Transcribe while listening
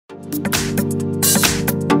Here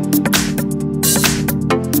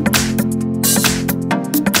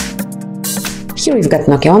we've got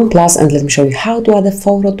Nokia One Plus, and let me show you how to add a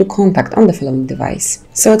photo to contact on the following device.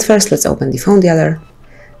 So at first let's open the phone dialer,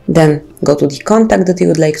 then go to the contact that you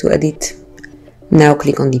would like to edit. Now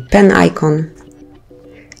click on the pen icon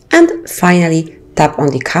and finally tap on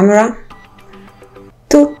the camera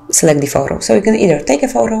to select the photo. So you can either take a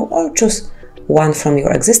photo or choose one from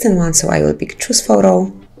your existing one. So I will pick choose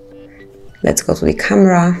photo. Let's go to the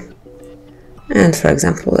camera and for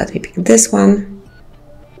example let me pick this one.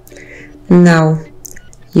 Now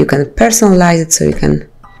you can personalize it, so you can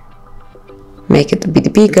make it a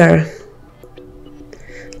bit bigger.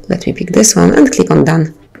 Let me pick this one and click on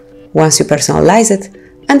done once you personalize it,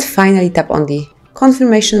 and finally tap on the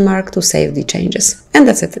confirmation mark to save the changes. And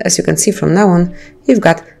that's it. As you can see, from now on you've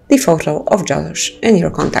got the photo of Josh in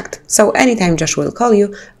your contact. So anytime Josh will call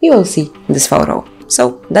you, you will see this photo.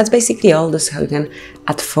 So that's basically all. This is how you can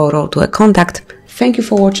add photo to a contact. Thank you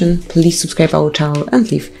for watching. Please subscribe our channel and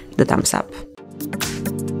leave the thumbs up.